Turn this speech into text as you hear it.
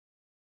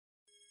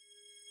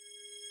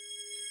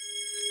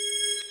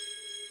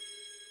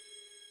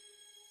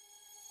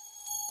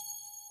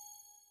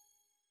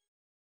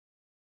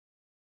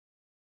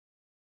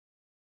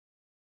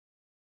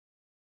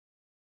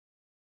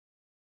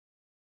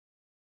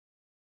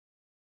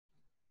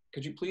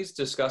Could you please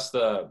discuss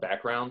the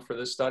background for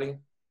this study?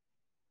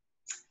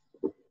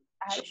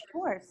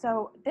 Sure.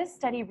 So this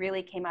study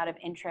really came out of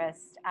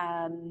interest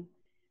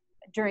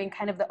during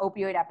kind of the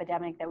opioid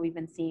epidemic that we've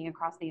been seeing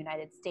across the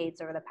United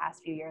States over the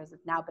past few years.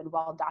 It's now been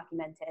well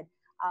documented.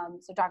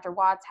 So Dr.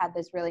 Watts had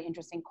this really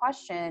interesting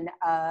question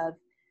of,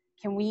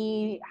 can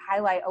we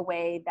highlight a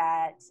way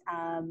that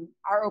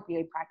our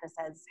opioid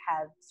practices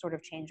have sort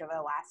of changed over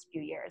the last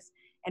few years?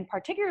 And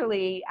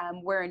particularly,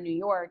 we're in New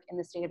York, in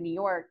the state of New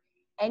York,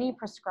 any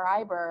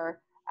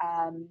prescriber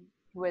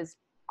who was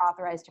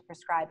authorized to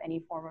prescribe any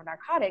form of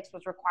narcotics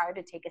was required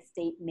to take a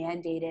state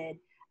mandated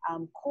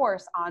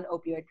course on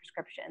opioid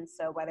prescriptions.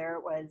 So whether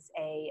it was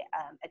a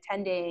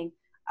attending,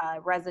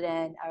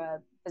 resident, a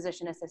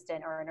physician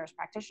assistant, or a nurse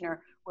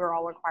practitioner, we're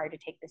all required to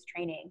take this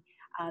training.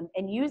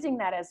 And using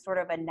that as sort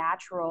of a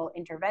natural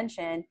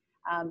intervention,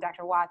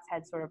 Dr. Watts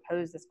had sort of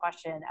posed this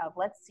question of,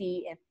 let's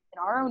see if in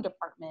our own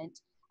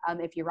department,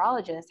 if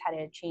urologists had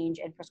a change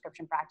in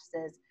prescription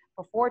practices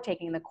before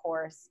taking the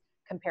course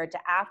compared to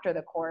after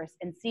the course,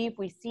 and see if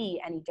we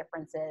see any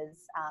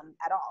differences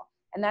at all.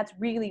 And that's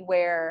really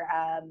where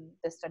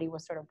the study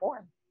was sort of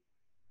born.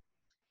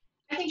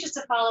 I think just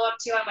to follow up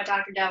too on what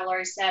Dr.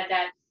 Davuluri said,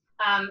 that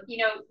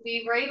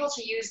we were able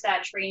to use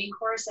that training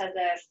course as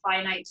a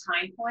finite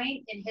time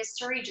point in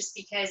history just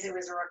because it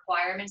was a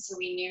requirement. So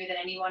we knew that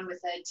anyone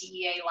with a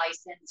DEA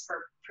license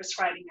for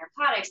prescribing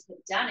narcotics had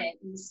done it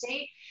in the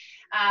state.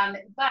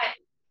 But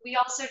we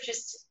also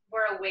just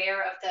were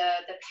aware of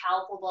the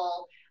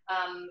palpable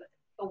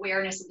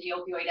awareness of the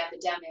opioid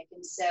epidemic.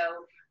 And so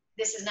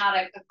this is not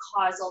a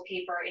causal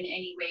paper in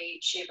any way,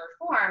 shape, or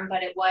form,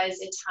 but it was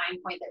a time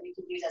point that we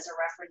could use as a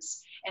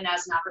reference and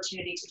as an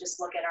opportunity to just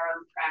look at our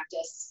own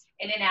practice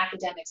in an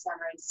academic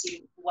center and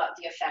see what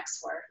the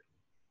effects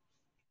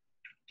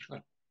were.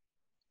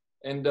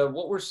 And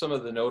what were some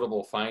of the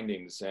notable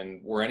findings,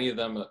 and were any of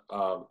them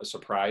a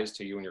surprise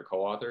to you and your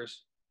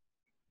co-authors?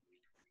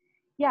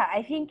 Yeah,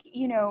 I think,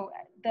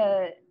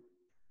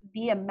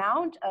 the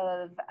amount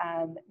of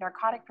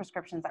narcotic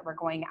prescriptions that were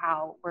going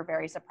out were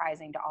very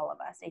surprising to all of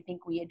us. I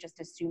think we had just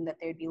assumed that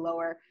they'd be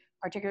lower,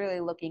 particularly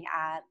looking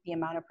at the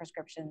amount of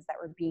prescriptions that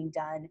were being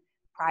done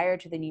prior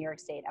to the New York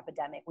State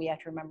epidemic. We have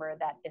to remember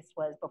that this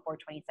was before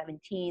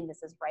 2017.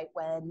 This is right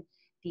when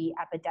the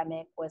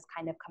epidemic was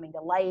kind of coming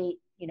to light,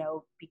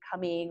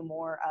 becoming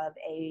more of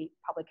a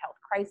public health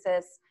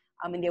crisis.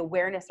 And the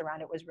awareness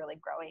around it was really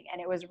growing.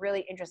 And it was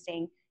really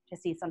interesting to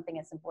see something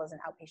as simple as an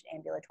outpatient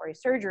ambulatory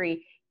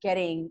surgery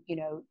getting,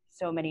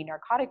 so many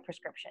narcotic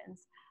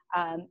prescriptions.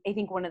 I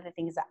think one of the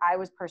things that I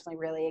was personally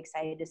really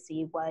excited to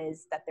see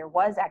was that there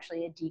was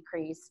actually a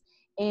decrease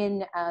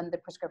in the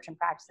prescription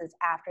practices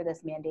after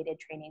this mandated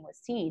training was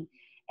seen.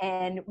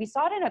 And we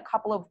saw it in a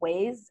couple of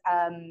ways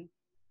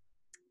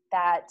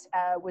that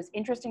was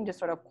interesting to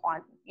sort of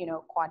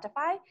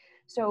quantify.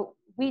 So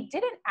we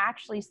didn't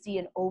actually see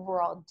an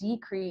overall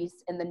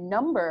decrease in the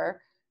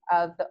number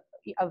of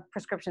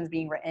prescriptions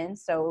being written.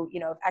 So,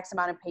 if X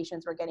amount of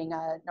patients were getting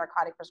a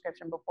narcotic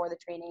prescription before the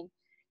training,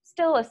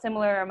 still a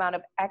similar amount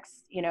of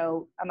X,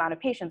 amount of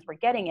patients were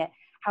getting it.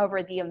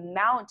 However, the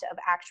amount of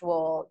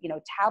actual,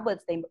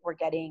 tablets they were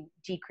getting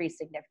decreased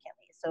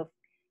significantly. So,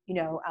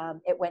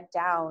 it went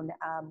down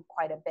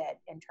quite a bit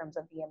in terms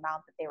of the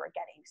amount that they were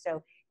getting.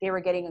 So they were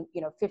getting,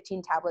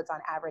 15 tablets on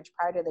average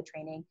prior to the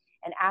training.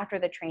 And after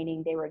the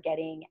training, they were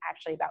getting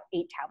actually about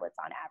 8 tablets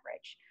on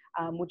average,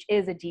 which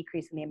is a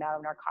decrease in the amount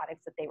of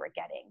narcotics that they were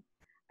getting.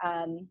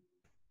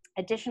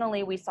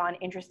 Additionally, we saw an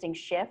interesting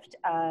shift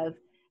of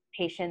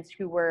patients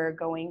who were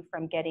going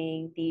from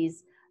getting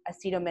these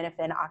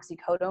acetaminophen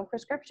oxycodone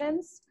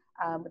prescriptions,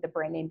 with the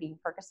brand name being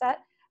Percocet.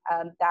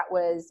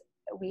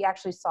 We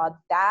actually saw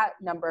that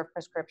number of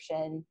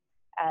prescription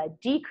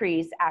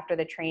decrease after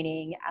the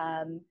training,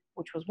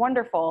 which was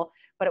wonderful,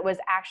 but it was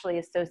actually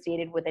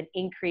associated with an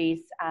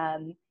increase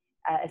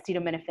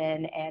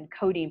acetaminophen and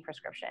codeine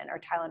prescription, or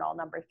Tylenol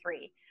number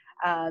 3.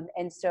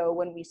 And so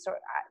when we saw,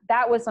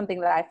 that was something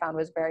that I found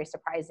was very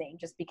surprising,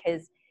 just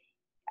because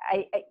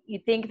you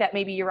think that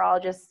maybe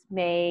urologists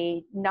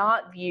may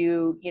not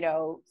view,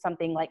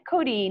 something like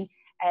codeine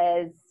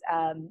as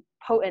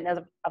potent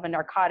of a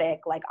narcotic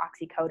like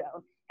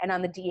oxycodone. And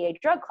on the DEA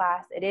drug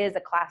class, it is a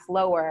class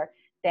lower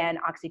than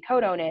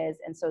oxycodone is.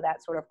 And so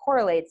that sort of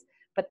correlates.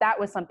 But that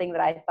was something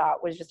that I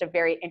thought was just a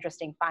very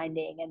interesting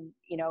finding, and,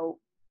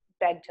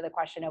 begged to the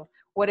question of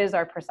what is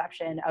our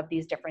perception of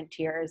these different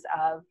tiers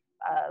of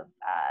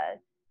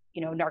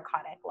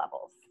narcotic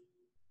levels.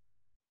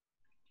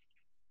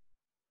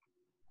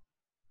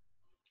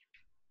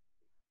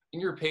 In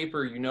your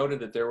paper, you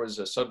noted that there was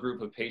a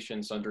subgroup of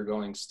patients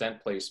undergoing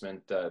stent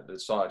placement that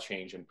saw a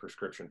change in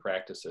prescription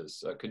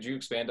practices. Could you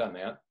expand on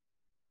that?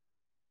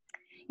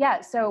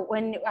 Yeah, so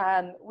when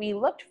we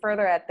looked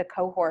further at the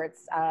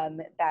cohorts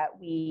that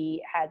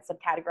we had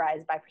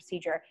subcategorized by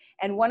procedure,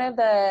 and one of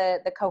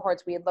the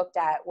cohorts we had looked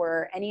at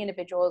were any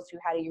individuals who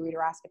had a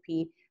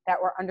ureteroscopy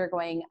that were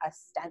undergoing a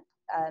stent.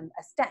 And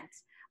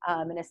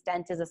a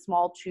stent is a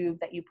small tube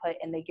that you put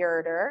in the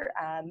ureter,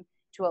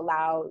 to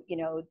allow, you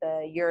know,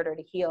 the ureter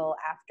to heal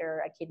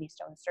after a kidney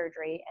stone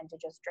surgery and to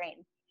just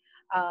drain.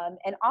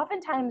 And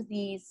oftentimes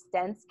these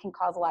stents can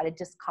cause a lot of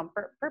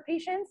discomfort for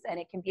patients, and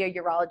it can be a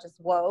urologist's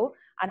woe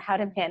on how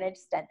to manage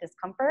stent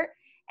discomfort.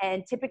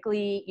 And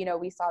typically, you know,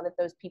 we saw that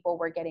those people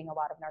were getting a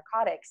lot of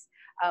narcotics.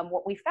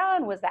 What we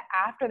found was that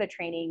after the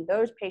training,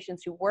 those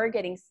patients who were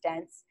getting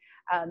stents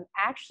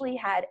actually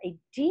had a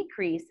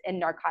decrease in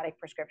narcotic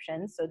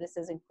prescriptions. So this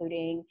is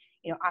including,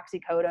 you know,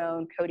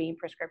 oxycodone, codeine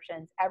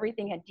prescriptions,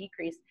 everything had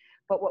decreased.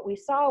 But what we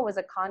saw was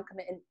a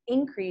concomitant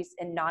increase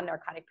in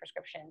non-narcotic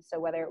prescriptions. So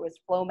whether it was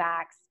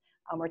Flomax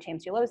or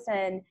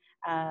tamsulosin,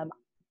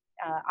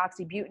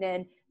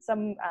 oxybutynin,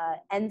 some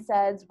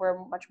NSAIDs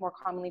were much more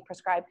commonly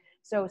prescribed.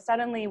 So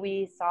suddenly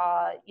we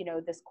saw, you know,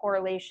 this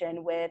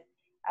correlation with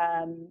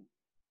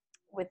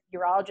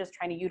urologists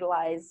trying to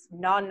utilize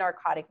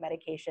non-narcotic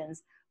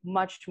medications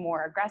much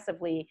more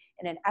aggressively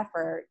in an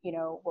effort, you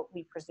know, what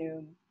we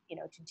presume, you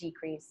know, to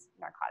decrease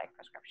narcotic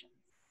prescriptions.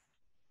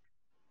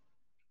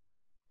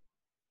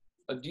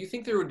 Do you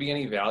think there would be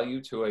any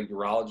value to a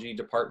urology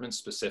department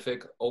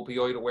specific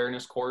opioid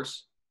awareness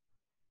course?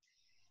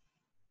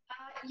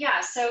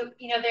 Yeah, so,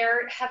 you know,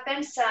 there have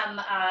been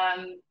some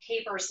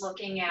papers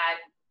looking at,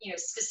 you know,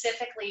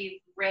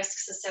 specifically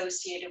risks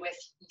associated with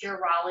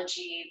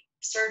urology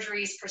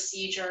surgeries,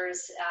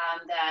 procedures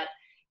that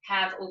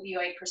have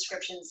opioid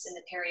prescriptions in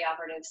the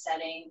perioperative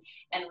setting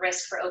and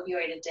risk for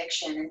opioid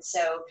addiction. And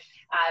so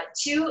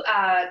two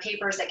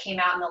papers that came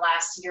out in the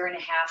last year and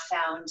a half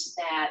found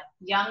that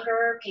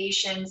younger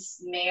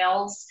patients,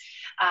 males,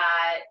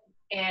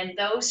 and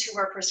those who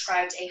were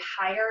prescribed a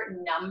higher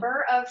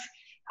number of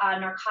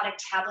narcotic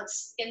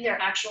tablets in their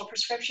actual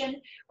prescription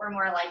were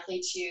more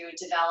likely to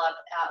develop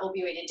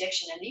opioid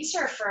addiction. And these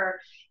are for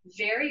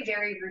very,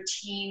 very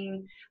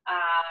routine,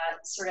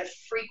 sort of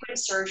frequent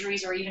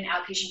surgeries or even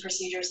outpatient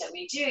procedures that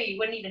we do. You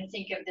wouldn't even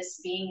think of this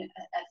being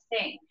a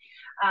thing.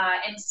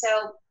 And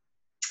so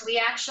we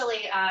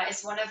actually,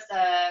 as one of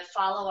the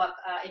follow-up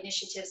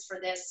initiatives for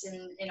this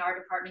in our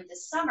department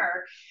this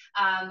summer,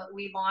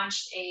 we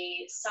launched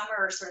a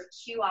summer sort of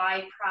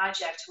QI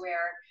project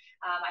where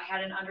I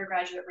had an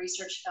undergraduate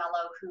research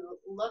fellow who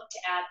looked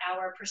at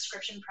our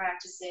prescription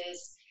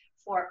practices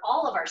for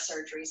all of our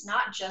surgeries,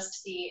 not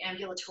just the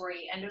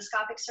ambulatory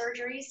endoscopic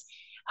surgeries,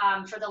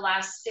 for the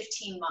last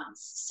 15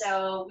 months.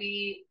 So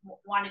we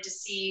wanted to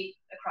see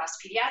across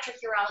pediatric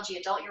urology,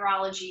 adult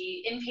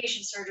urology,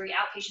 inpatient surgery,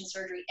 outpatient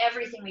surgery,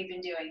 everything we've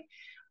been doing.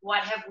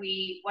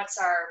 What's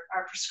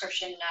our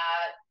prescription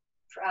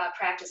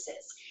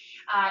practices?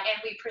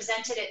 And we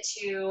presented it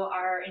to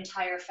our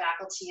entire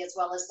faculty as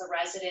well as the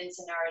residents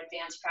and our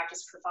advanced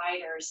practice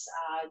providers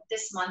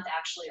this month,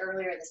 actually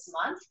earlier this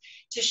month,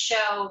 to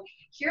show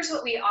here's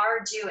what we are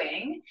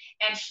doing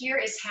and here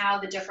is how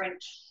the different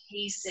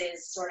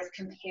cases sort of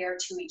compare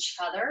to each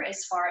other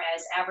as far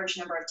as average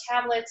number of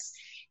tablets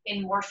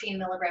in morphine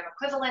milligram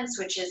equivalents,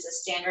 which is a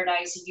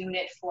standardized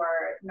unit for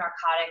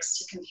narcotics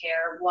to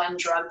compare one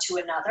drug to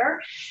another.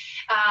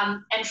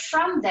 And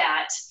from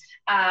that,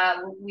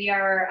 we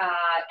are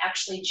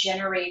actually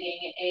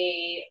generating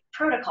a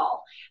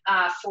protocol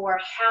for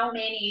how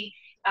many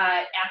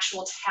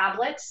actual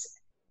tablets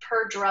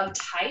per drug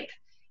type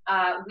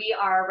we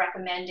are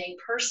recommending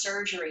per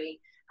surgery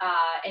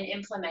and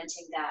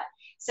implementing that.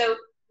 So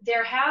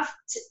there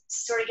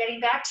sort of getting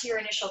back to your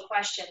initial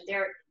question,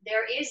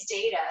 there is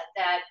data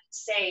that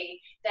say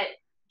that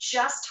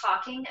just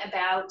talking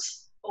about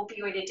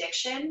opioid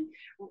addiction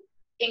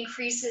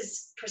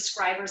increases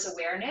prescribers'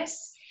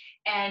 awareness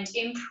and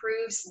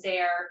improves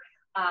their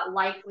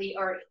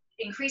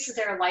increases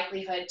their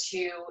likelihood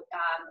to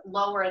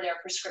lower their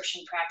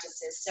prescription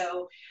practices.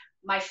 So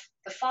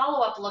the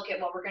follow-up look at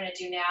what we're going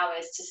to do now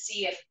is to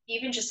see if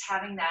even just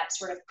having that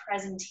sort of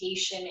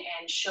presentation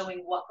and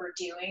showing what we're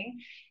doing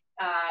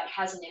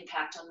has an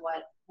impact on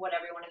what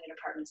everyone in the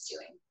department's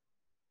doing.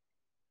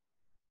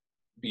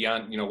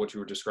 Beyond, what you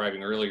were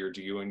describing earlier,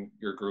 do you and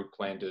your group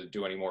plan to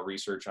do any more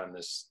research on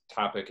this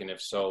topic? And if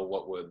so,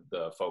 what would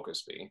the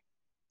focus be?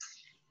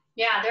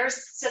 Yeah, there's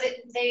sort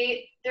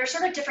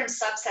of different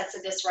subsets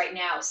of this right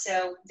now.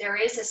 So there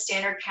is a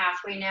standard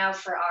pathway now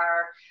for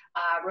our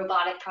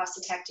robotic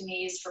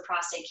prostatectomies for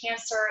prostate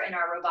cancer and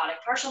our robotic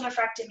partial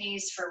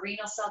nephrectomies for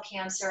renal cell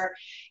cancer.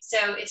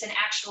 So it's an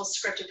actual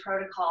scripted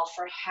protocol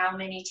for how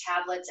many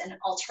tablets and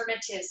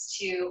alternatives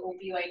to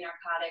opioid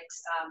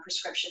narcotics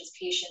prescriptions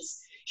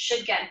patients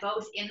should get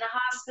both in the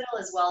hospital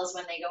as well as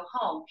when they go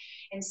home.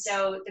 And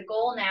so the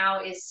goal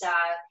now is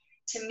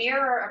to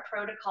mirror a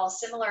protocol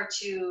similar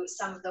to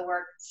some of the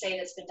work, say,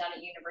 that's been done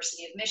at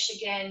University of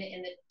Michigan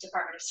in the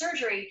Department of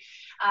Surgery,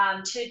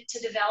 to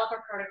develop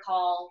a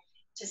protocol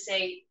to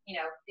say,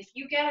 if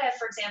you get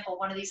for example,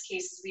 one of these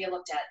cases we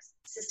looked at,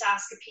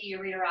 cystoscopy,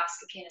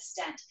 ureteroscopy, and a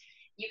stent,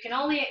 you can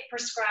only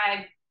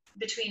prescribe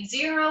between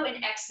 0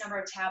 and X number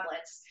of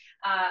tablets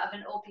of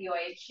an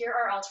opioid. Here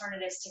are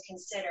alternatives to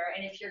consider.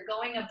 And if you're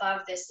going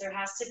above this, there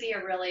has to be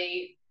a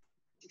really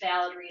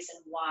valid reason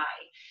why.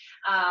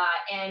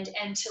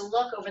 And to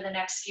look over the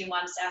next few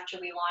months after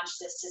we launch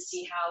this to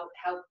see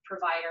how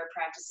provider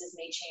practices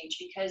may change,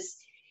 because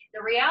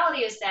The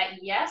reality is that,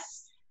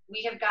 yes,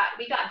 we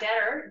got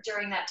better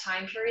during that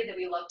time period that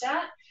we looked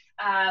at.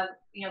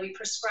 We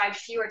prescribed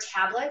fewer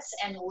tablets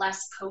and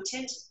less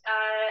potent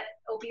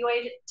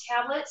opioid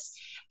tablets,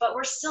 but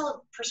we're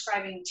still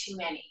prescribing too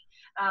many.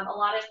 A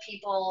lot of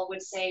people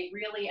would say,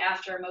 really,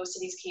 after most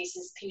of these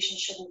cases,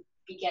 patients shouldn't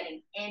be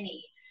getting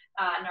any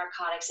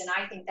narcotics, and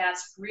I think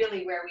that's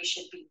really where we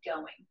should be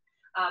going.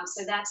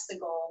 So that's the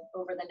goal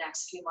over the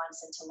next few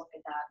months, and to look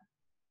at that.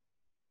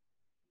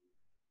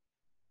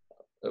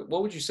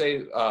 What would you say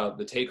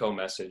the take-home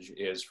message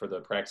is for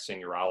the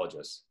practicing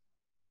urologists?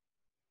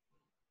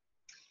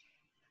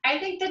 I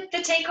think that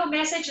the take-home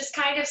message is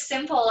kind of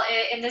simple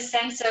in the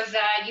sense of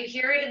you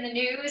hear it in the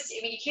news.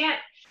 I mean,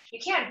 you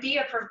can't be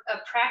a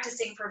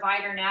practicing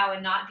provider now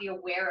and not be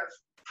aware of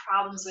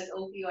problems with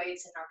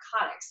opioids and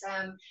narcotics.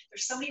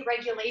 There's so many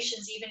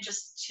regulations even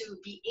just to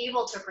be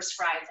able to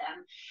prescribe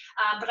them.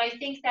 But I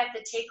think that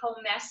the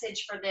take-home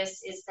message for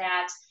this is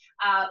that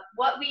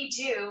what we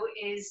do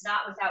is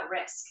not without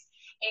risk.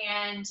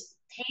 And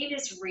pain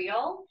is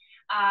real,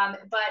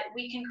 but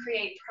we can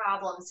create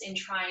problems in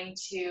trying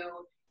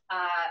to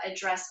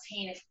address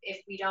pain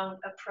if we don't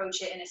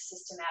approach it in a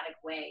systematic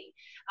way.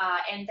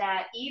 And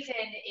that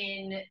even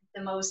in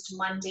the most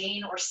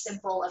mundane or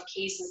simple of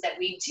cases that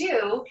we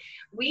do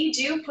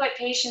put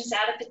patients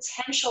at a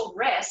potential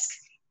risk,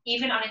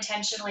 even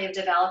unintentionally, of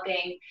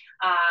developing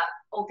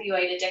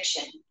opioid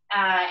addiction.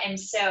 And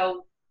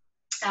so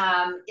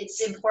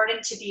it's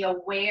important to be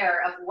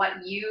aware of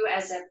what you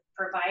as a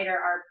provider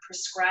are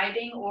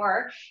prescribing,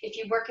 or if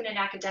you work in an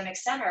academic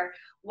center,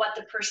 what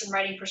the person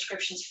writing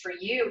prescriptions for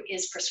you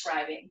is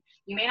prescribing.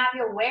 You may not be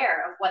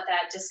aware of what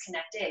that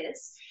disconnect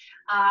is,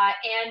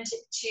 and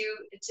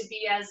to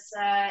be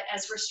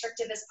as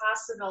restrictive as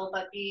possible,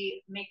 but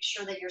make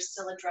sure that you're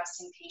still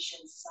addressing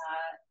patients'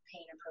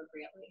 pain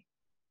appropriately.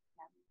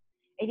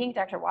 I think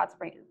Dr. Watts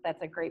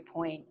that's a great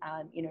point.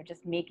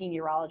 Just making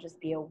urologists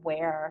be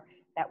aware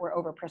that we're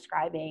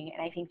overprescribing.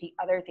 And I think the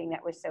other thing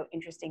that was so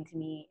interesting to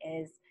me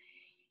is,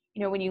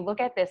 when you look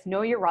at this,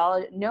 no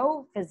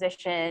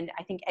physician,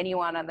 I think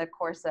anyone on the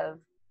course of,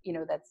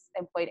 that's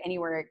employed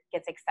anywhere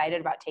gets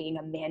excited about taking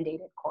a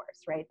mandated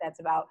course, right?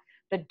 That's about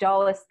the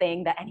dullest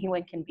thing that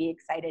anyone can be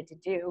excited to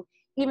do,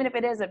 even if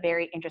it is a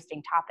very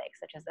interesting topic,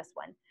 such as this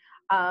one.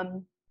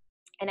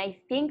 And I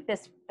think the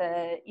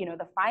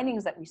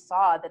findings that we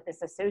saw, that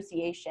this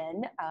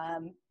association,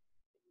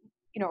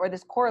 or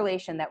this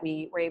correlation that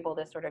we were able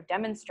to sort of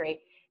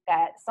demonstrate,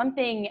 that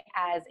something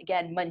as,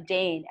 again,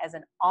 mundane as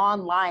an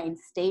online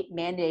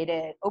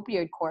state-mandated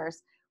opioid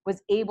course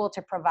was able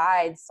to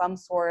provide some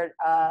sort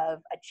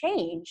of a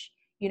change,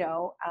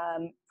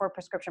 for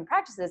prescription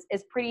practices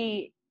is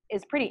pretty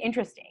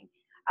interesting.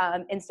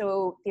 And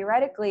so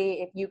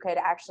theoretically, if you could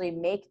actually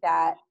make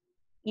that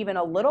even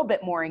a little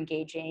bit more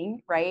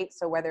engaging, right?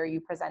 So whether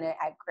you present it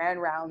at grand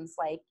rounds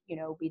like,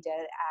 we did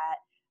at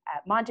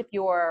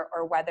Montefiore,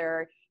 or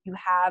whether you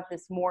have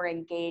this more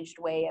engaged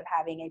way of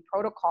having a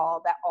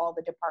protocol that all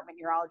the department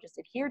urologists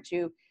adhere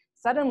to,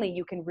 suddenly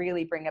you can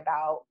really bring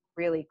about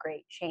really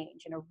great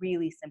change in a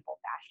really simple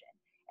fashion.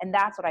 And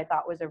that's what I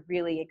thought was a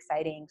really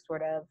exciting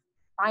sort of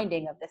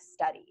finding of this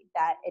study,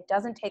 that it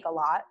doesn't take a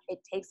lot,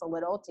 it takes a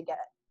little to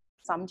get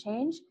some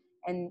change,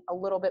 and a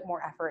little bit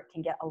more effort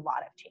can get a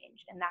lot of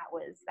change. And that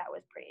was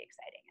pretty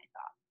exciting, I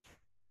thought.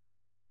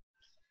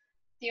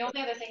 The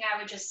only other thing I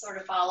would just sort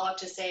of follow up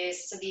to say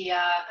is, so the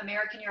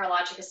American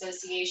Urologic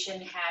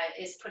Association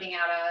is putting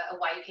out a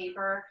white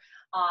paper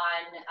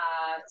on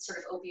sort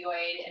of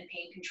opioid and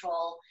pain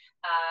control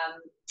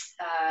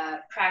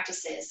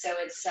practices. So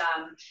it's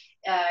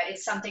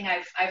something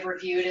I've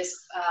reviewed as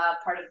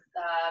part of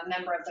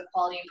member of the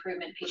Quality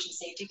Improvement Patient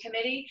Safety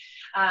Committee.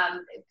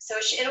 So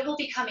it will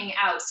be coming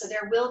out. So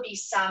there will be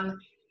some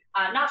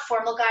not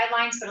formal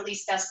guidelines, but at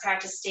least best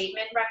practice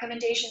statement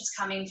recommendations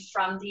coming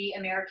from the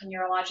American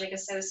Urologic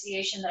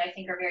Association that I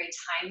think are very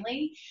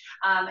timely.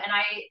 And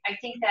I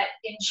think that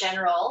in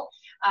general,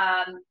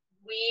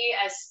 we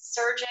as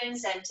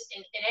surgeons and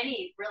in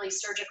any really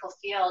surgical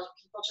field,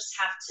 people just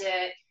have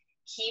to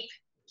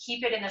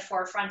keep it in the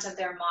forefront of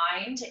their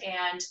mind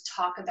and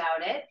talk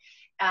about it,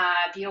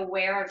 be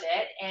aware of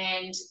it.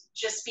 And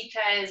just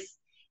because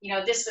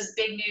this was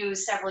big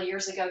news several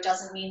years ago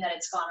doesn't mean that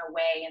it's gone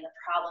away, and the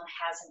problem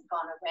hasn't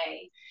gone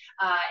away.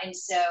 And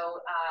so,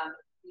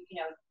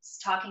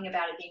 talking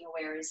about it, being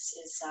aware is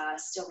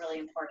still really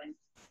important.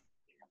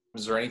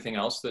 Is there anything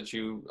else that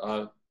you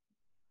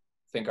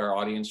think our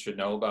audience should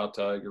know about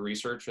your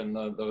research and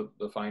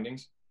the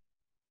findings?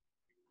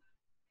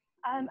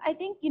 I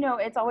think,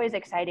 it's always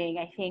exciting.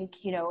 I think,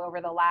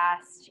 over the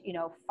last,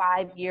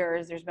 5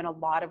 years, there's been a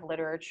lot of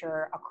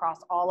literature across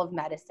all of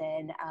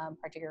medicine,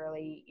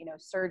 particularly,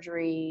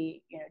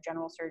 surgery,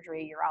 general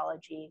surgery,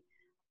 urology,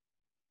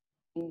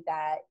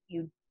 that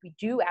we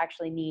do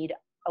actually need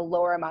a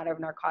lower amount of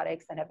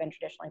narcotics than have been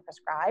traditionally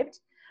prescribed,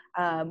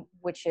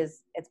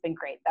 it's been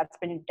great. That's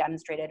been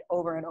demonstrated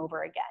over and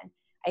over again.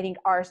 I think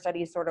our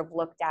studies sort of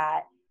looked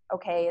at,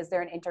 okay, is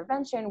there an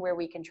intervention where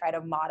we can try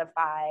to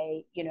modify,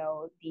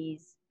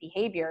 these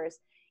behaviors?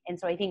 And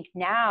so I think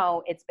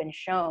now it's been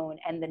shown,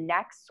 and the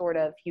next sort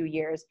of few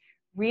years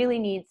really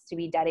needs to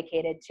be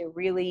dedicated to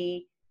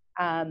really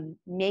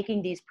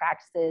making these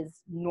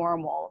practices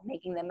normal,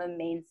 making them a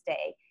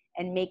mainstay,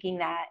 and making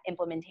that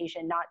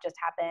implementation not just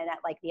happen at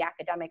like the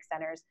academic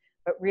centers,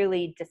 but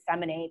really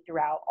disseminate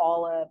throughout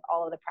all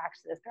of the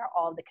practices, throughout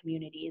all of the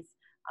communities,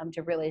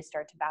 to really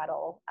start to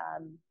battle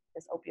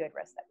this opioid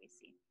risk that we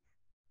see.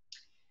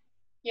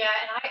 Yeah,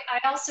 and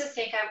I also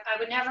think I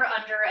would never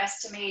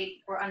underestimate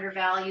or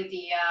undervalue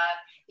the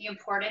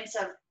importance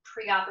of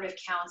preoperative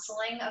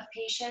counseling of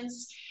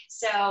patients.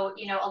 So,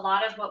 you know, a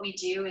lot of what we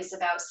do is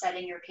about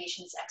setting your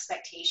patient's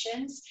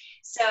expectations.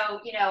 So,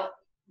 you know,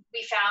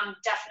 we found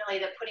definitely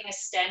that putting a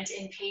stent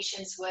in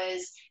patients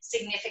was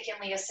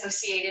significantly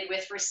associated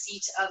with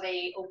receipt of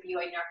a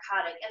opioid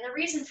narcotic. And the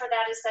reason for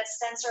that is that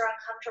stents are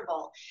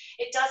uncomfortable.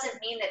 It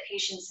doesn't mean that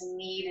patients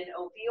need an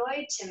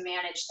opioid to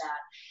manage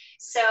that.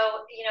 So,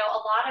 you know,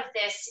 a lot of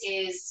this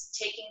is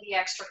taking the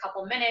extra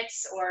couple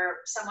minutes, or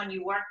someone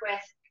you work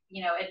with,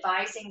 you know,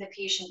 advising the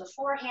patient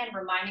beforehand,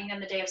 reminding them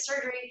the day of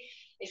surgery.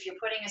 If you're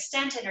putting a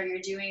stent in or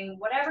you're doing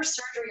whatever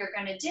surgery you're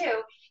going to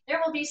do, there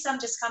will be some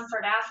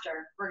discomfort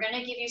after. We're going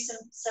to give you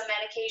some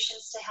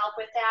medications to help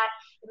with that.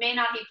 It may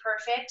not be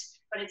perfect,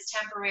 but it's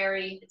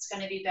temporary. It's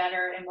going to be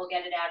better, and we'll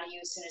get it out of you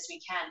as soon as we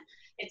can.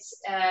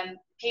 It's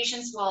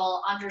patients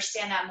will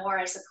understand that more,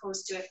 as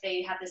opposed to if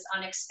they have this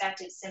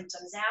unexpected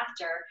symptoms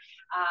after.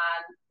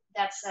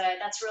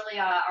 That's really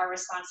our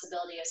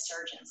responsibility as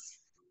surgeons.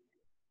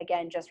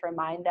 Again, just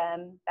remind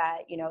them that,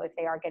 you know, if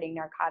they are getting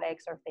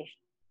narcotics, or if they,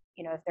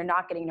 you know, if they're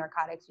not getting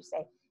narcotics, you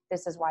say,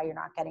 this is why you're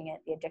not getting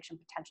it. The addiction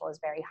potential is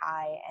very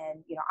high.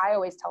 And, you know, I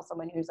always tell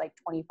someone who's like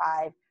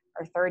 25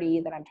 or 30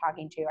 that I'm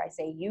talking to, I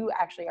say, you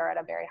actually are at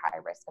a very high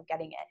risk of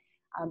getting it.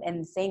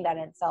 And saying that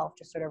in itself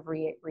just sort of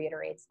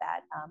reiterates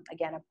that,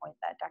 again, a point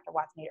that Dr.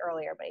 Watts made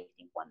earlier, but I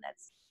think one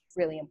that's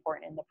really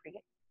important in the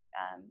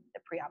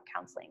pre-op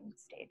counseling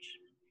stage.